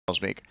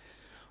Cosmic.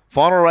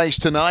 Final race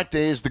tonight.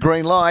 There's the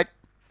green light.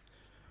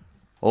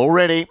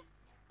 Already.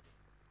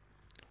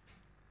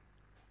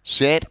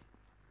 Set.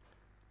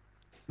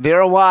 They're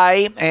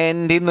away,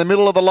 and in the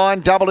middle of the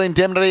line, Double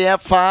Indemnity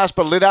out fast,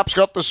 but Lit Up's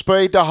got the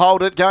speed to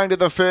hold it, going to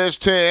the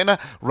first turn.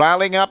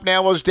 Railing up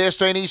now was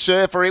Destiny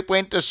Surfer. It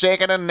went to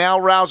second, and now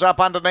rails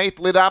up underneath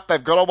Lit Up.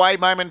 They've got away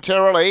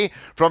momentarily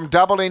from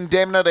Double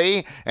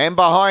Indemnity, and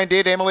behind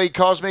it, Emily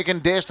Cosmic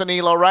and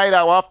Destiny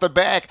Laredo off the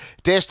back.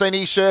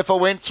 Destiny Surfer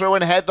went through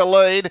and had the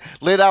lead.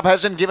 Lit Up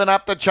hasn't given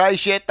up the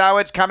chase yet, though.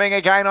 It's coming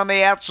again on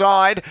the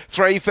outside.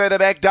 3 further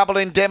back, Double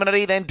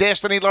Indemnity, then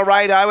Destiny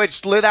Laredo.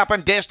 It's Lit Up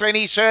and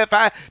Destiny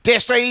Surfer.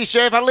 Destiny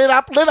Surfer, Lit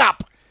Up.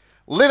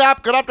 Lit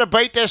Up, got up to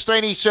beat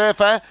Destiny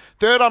Surfer.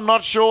 Third, I'm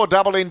not sure,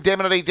 Double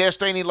Indemnity,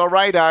 Destiny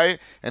Laredo,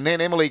 and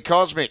then Emily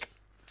Cosmic.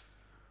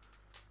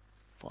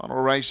 Final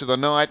race of the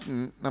night,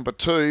 and number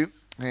 2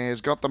 has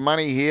got the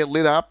money here.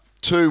 Lit Up,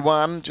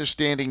 2-1, just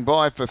standing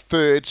by for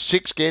third.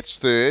 6 gets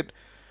third,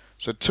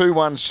 so 2,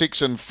 1,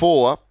 6 and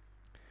 4.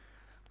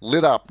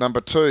 Lit Up,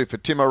 number 2 for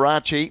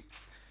Timorachi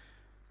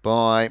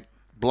by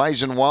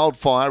Blazing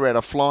Wildfire out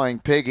of Flying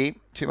Peggy.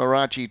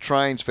 Timorachi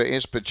trains for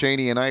S.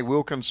 Pacini and A.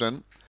 Wilkinson.